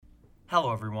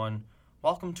Hello, everyone.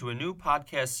 Welcome to a new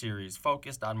podcast series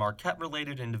focused on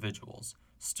Marquette-related individuals,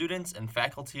 students and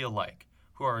faculty alike,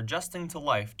 who are adjusting to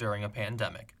life during a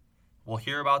pandemic. We'll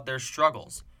hear about their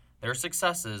struggles, their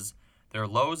successes, their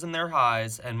lows and their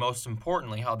highs, and most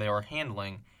importantly, how they are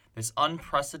handling this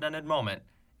unprecedented moment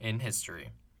in history.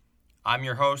 I'm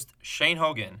your host, Shane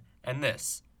Hogan, and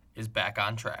this is Back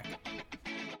on Track.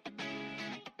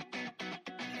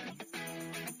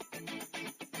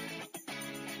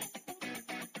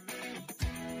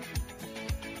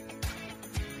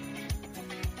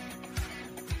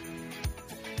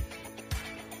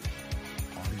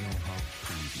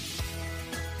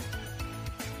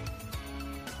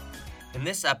 In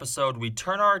this episode, we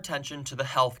turn our attention to the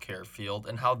healthcare field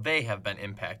and how they have been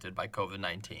impacted by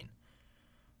COVID-19.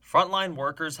 Frontline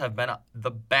workers have been the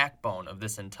backbone of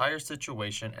this entire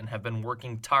situation and have been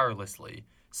working tirelessly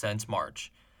since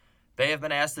March. They have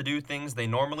been asked to do things they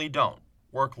normally don't,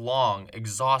 work long,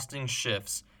 exhausting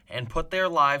shifts, and put their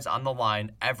lives on the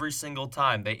line every single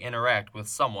time they interact with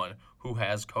someone who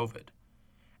has COVID.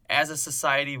 As a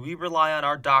society, we rely on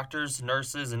our doctors,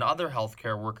 nurses, and other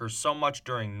healthcare workers so much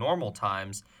during normal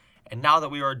times, and now that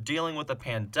we are dealing with a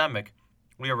pandemic,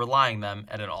 we are relying on them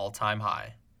at an all-time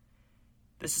high.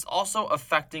 This is also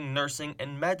affecting nursing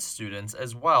and med students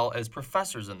as well as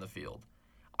professors in the field.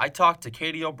 I talked to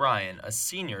Katie O'Brien, a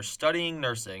senior studying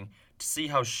nursing, to see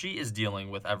how she is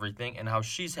dealing with everything and how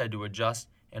she's had to adjust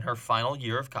in her final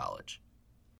year of college.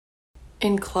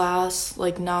 In class,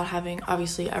 not having,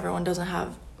 obviously everyone doesn't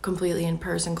have completely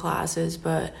in-person classes,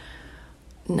 but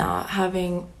not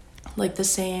having the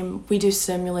same, we do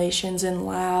simulations in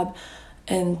lab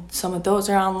and some of those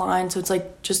are online, so it's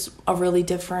just a really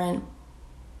different,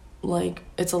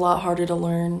 it's a lot harder to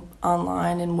learn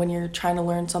online, and when you're trying to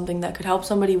learn something that could help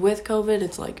somebody with COVID,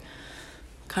 it's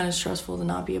kind of stressful to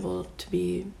not be able to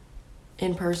be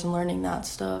in person learning that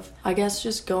stuff. I guess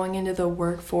just going into the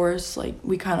workforce,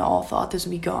 we kind of all thought this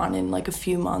would be gone in a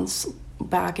few months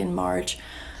back in March,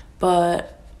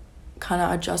 but kind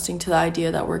of adjusting to the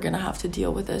idea that we're going to have to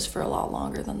deal with this for a lot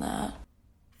longer than that.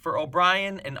 For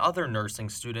O'Brien and other nursing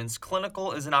students,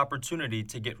 clinical is an opportunity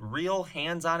to get real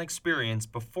hands-on experience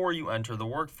before you enter the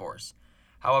workforce.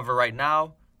 However, right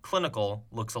now, clinical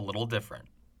looks a little different.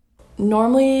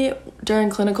 Normally, during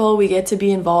clinical, we get to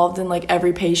be involved in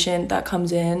every patient that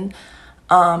comes in,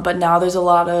 but now there's a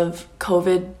lot of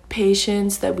COVID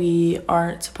patients that we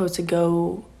aren't supposed to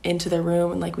go into their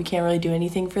room, and we can't really do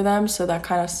anything for them, so that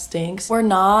kind of stinks. We're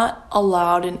not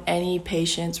allowed in any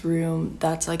patient's room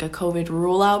that's a COVID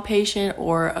rule out patient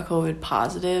or a COVID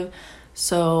positive,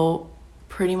 so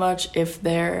pretty much if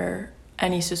there's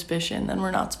any suspicion, then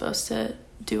we're not supposed to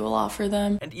do a lot for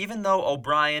them. And even though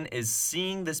O'Brien is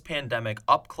seeing this pandemic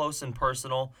up close and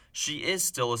personal, she is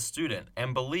still a student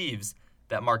and believes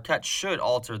that Marquette should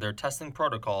alter their testing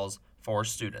protocols for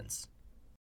students.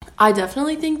 I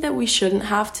definitely think that we shouldn't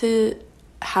have to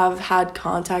have had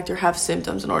contact or have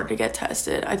symptoms in order to get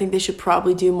tested. I think they should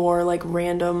probably do more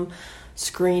random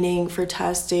screening for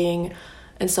testing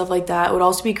and stuff like that. It would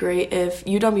also be great if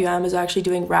UWM is actually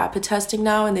doing rapid testing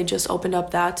now, and they just opened up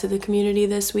that to the community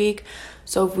this week.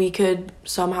 So if we could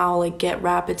somehow get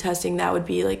rapid testing, that would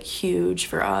be huge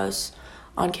for us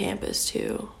on campus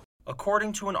too.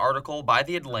 According to an article by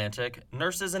The Atlantic,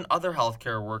 nurses and other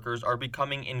healthcare workers are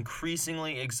becoming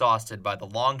increasingly exhausted by the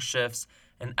long shifts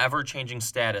and ever-changing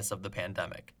status of the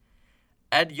pandemic.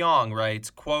 Ed Young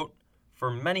writes, quote, "For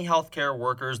many healthcare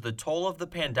workers, the toll of the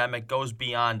pandemic goes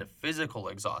beyond physical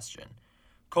exhaustion.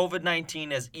 COVID-19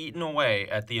 has eaten away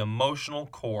at the emotional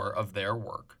core of their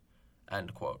work."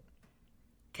 End quote.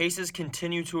 Cases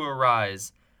continue to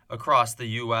arise across the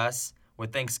U.S.,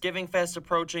 With Thanksgiving fast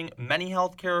approaching, many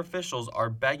healthcare officials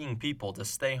are begging people to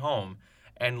stay home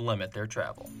and limit their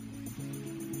travel.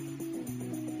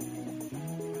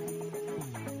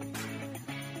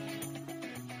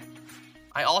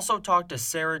 I also talked to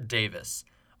Sarah Davis,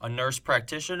 a nurse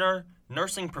practitioner,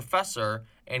 nursing professor,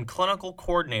 and clinical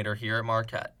coordinator here at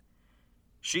Marquette.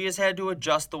 She has had to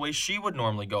adjust the way she would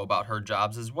normally go about her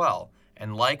jobs as well,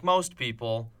 and like most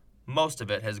people, most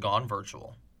of it has gone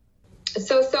virtual.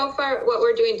 So far, what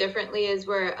we're doing differently is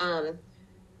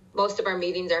most of our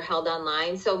meetings are held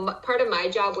online. So part of my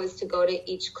job was to go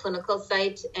to each clinical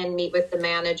site and meet with the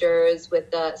managers, with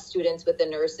the students, with the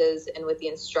nurses, and with the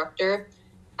instructor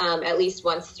at least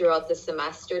once throughout the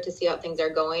semester to see how things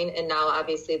are going. And now,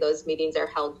 obviously, those meetings are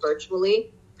held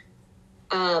virtually.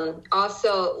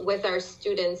 Also, with our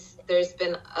students, there's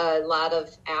been a lot of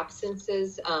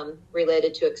absences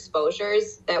related to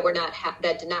exposures that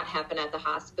did not happen at the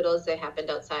hospitals. They happened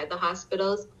outside the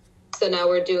hospitals. So now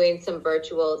we're doing some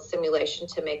virtual simulation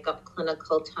to make up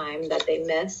clinical time that they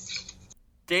missed.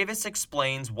 Davis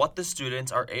explains what the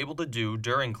students are able to do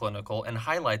during clinical and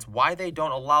highlights why they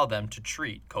don't allow them to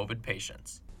treat COVID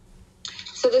patients.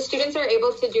 So the students are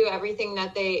able to do everything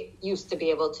that they used to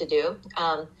be able to do.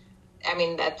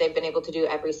 That they've been able to do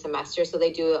every semester. So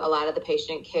they do a lot of the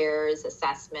patient cares,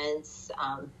 assessments,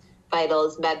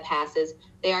 vitals, med passes.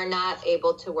 They are not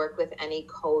able to work with any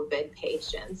COVID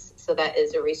patients. So that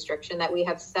is a restriction that we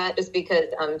have set just because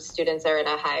students are at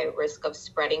a high risk of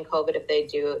spreading COVID if they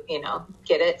do,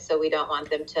 get it. So we don't want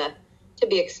them to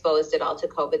be exposed at all to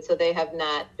COVID. So they have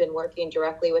not been working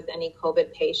directly with any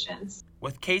COVID patients.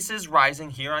 With cases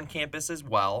rising here on campus as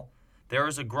well, there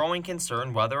is a growing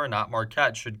concern whether or not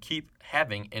Marquette should keep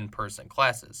having in-person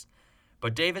classes.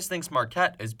 But Davis thinks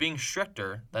Marquette is being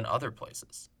stricter than other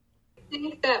places. I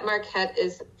think that Marquette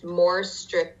is more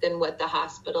strict than what the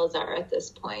hospitals are at this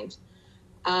point.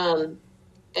 And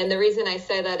the reason I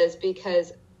say that is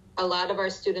because a lot of our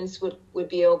students would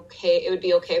be okay. It would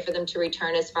be okay for them to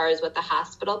return as far as what the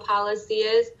hospital policy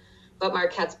is, but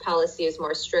Marquette's policy is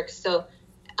more strict. So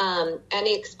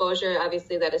any exposure,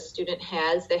 obviously, that a student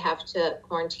has, they have to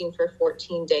quarantine for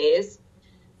 14 days.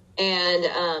 And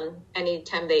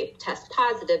anytime they test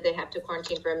positive, they have to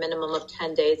quarantine for a minimum of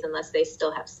 10 days unless they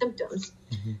still have symptoms.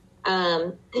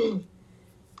 Mm-hmm.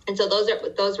 And so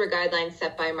those were guidelines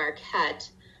set by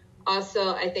Marquette.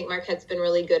 Also, I think Marquette's been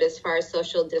really good as far as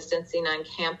social distancing on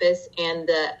campus and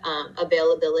the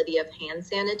availability of hand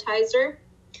sanitizer.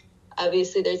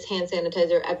 Obviously, there's hand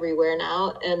sanitizer everywhere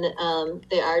now, and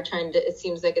they are trying to, it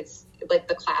seems like it's like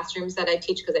the classrooms that I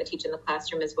teach, because I teach in the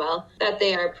classroom as well, that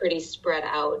they are pretty spread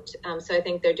out. So I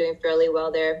think they're doing fairly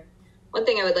well there. One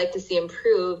thing I would like to see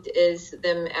improved is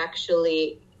them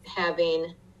actually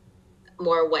having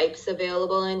more wipes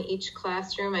available in each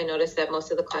classroom. I noticed that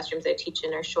most of the classrooms I teach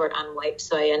in are short on wipes,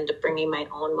 so I end up bringing my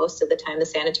own most of the time, the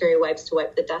sanitary wipes to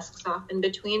wipe the desks off in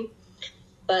between.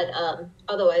 But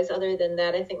other than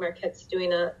that, I think Marquette's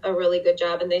doing a really good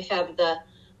job, and they have the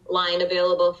line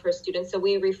available for students. So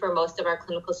we refer most of our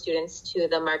clinical students to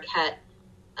the Marquette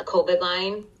COVID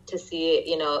line to see,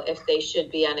 if they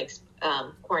should be on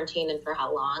quarantine and for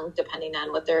how long, depending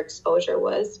on what their exposure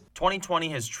was. 2020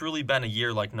 has truly been a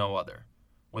year like no other.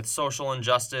 With social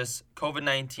injustice,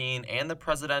 COVID-19, and the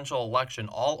presidential election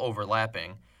all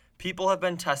overlapping, people have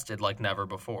been tested like never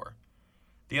before.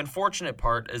 The unfortunate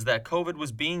part is that COVID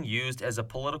was being used as a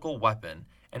political weapon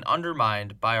and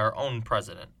undermined by our own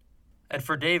president. And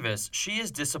for Davis, she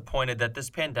is disappointed that this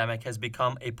pandemic has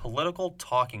become a political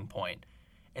talking point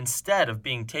instead of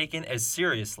being taken as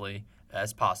seriously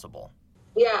as possible.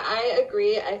 Yeah, I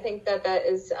agree. I think that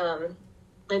is,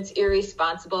 it's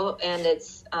irresponsible, and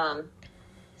it's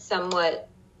somewhat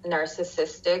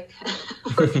narcissistic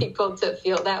for people to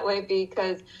feel that way,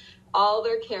 because all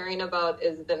they're caring about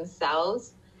is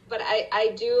themselves. But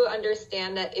I do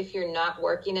understand that if you're not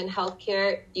working in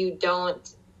healthcare, you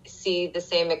don't see the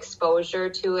same exposure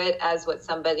to it as what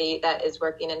somebody that is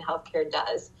working in healthcare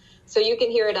does. So you can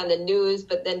hear it on the news,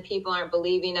 but then people aren't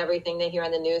believing everything they hear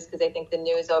on the news because they think the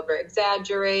news over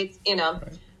exaggerates, Right.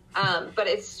 But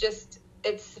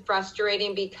it's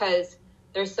frustrating because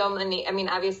there's so many,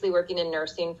 obviously working in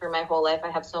nursing for my whole life,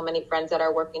 I have so many friends that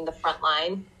are working the front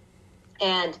line,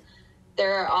 and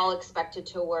they're all expected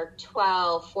to work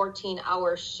 12,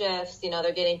 14-hour shifts.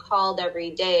 They're getting called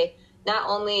every day. Not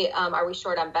only are we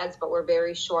short on beds, but we're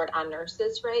very short on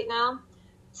nurses right now.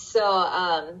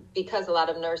 So because a lot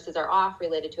of nurses are off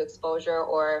related to exposure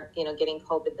or, getting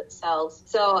COVID themselves.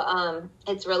 So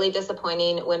it's really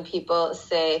disappointing when people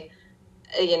say,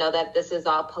 that this is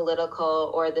all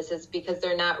political, or this is because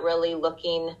they're not really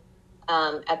looking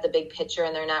at the big picture,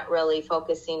 and they're not really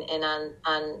focusing in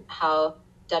on how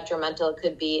detrimental it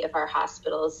could be if our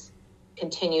hospitals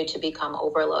continue to become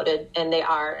overloaded. And they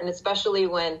are, and especially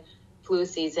when flu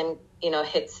season,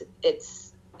 hits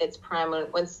its prime,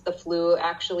 once the flu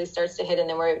actually starts to hit, and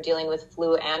then we're dealing with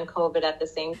flu and COVID at the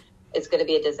same, it's going to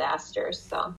be a disaster.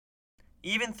 So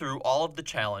even through all of the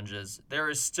challenges, there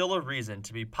is still a reason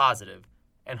to be positive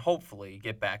and hopefully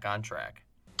get back on track.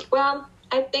 Well,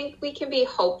 I think we can be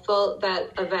hopeful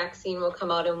that a vaccine will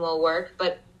come out and will work,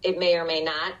 but it may or may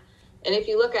not. And if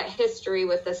you look at history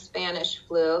with the Spanish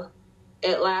flu,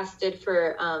 it lasted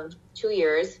for 2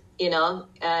 years,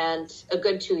 and a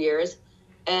good 2 years.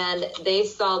 And they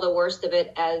saw the worst of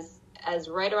it as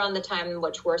right around the time in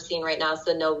which we're seeing right now.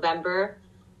 So November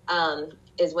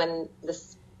is when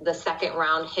the second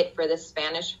round hit for the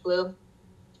Spanish flu.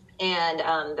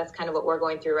 And that's kind of what we're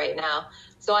going through right now.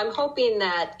 So I'm hoping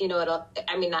that,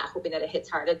 not hoping that it hits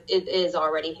hard. It is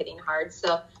already hitting hard.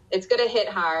 So it's going to hit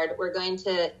hard.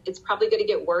 It's probably going to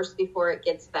get worse before it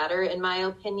gets better, in my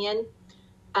opinion.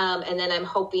 And then I'm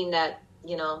hoping that,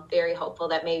 very hopeful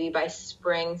that maybe by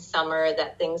spring, summer,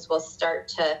 that things will start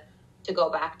to go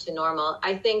back to normal.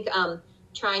 I think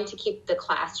trying to keep the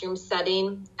classroom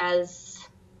setting as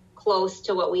close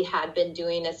to what we had been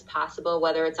doing as possible,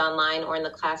 whether it's online or in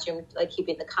the classroom, like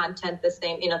keeping the content the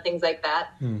same, things like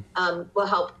that, will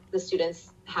help the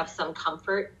students have some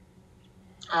comfort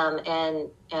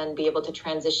and be able to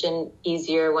transition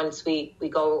easier once we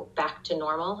go back to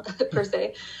normal, per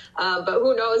se. But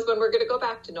who knows when we're going to go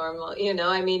back to normal,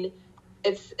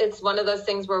 it's one of those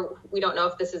things where we don't know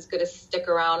if this is going to stick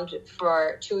around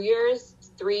for 2 years,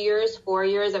 3 years, 4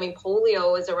 years. I mean,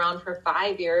 polio was around for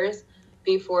 5 years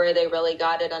before they really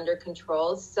got it under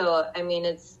control. So, I mean,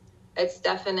 it's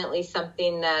definitely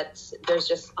something that there's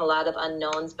just a lot of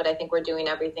unknowns, but I think we're doing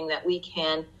everything that we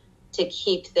can to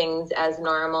keep things as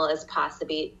normal as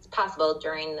possible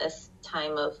during this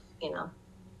time of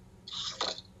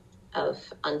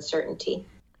uncertainty.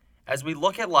 As we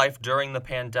look at life during the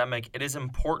pandemic, it is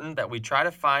important that we try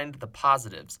to find the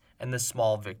positives and the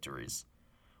small victories.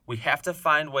 We have to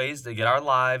find ways to get our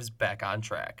lives back on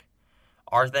track.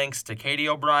 Our thanks to Katie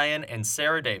O'Brien and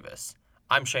Sarah Davis.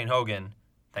 I'm Shane Hogan.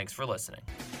 Thanks for listening.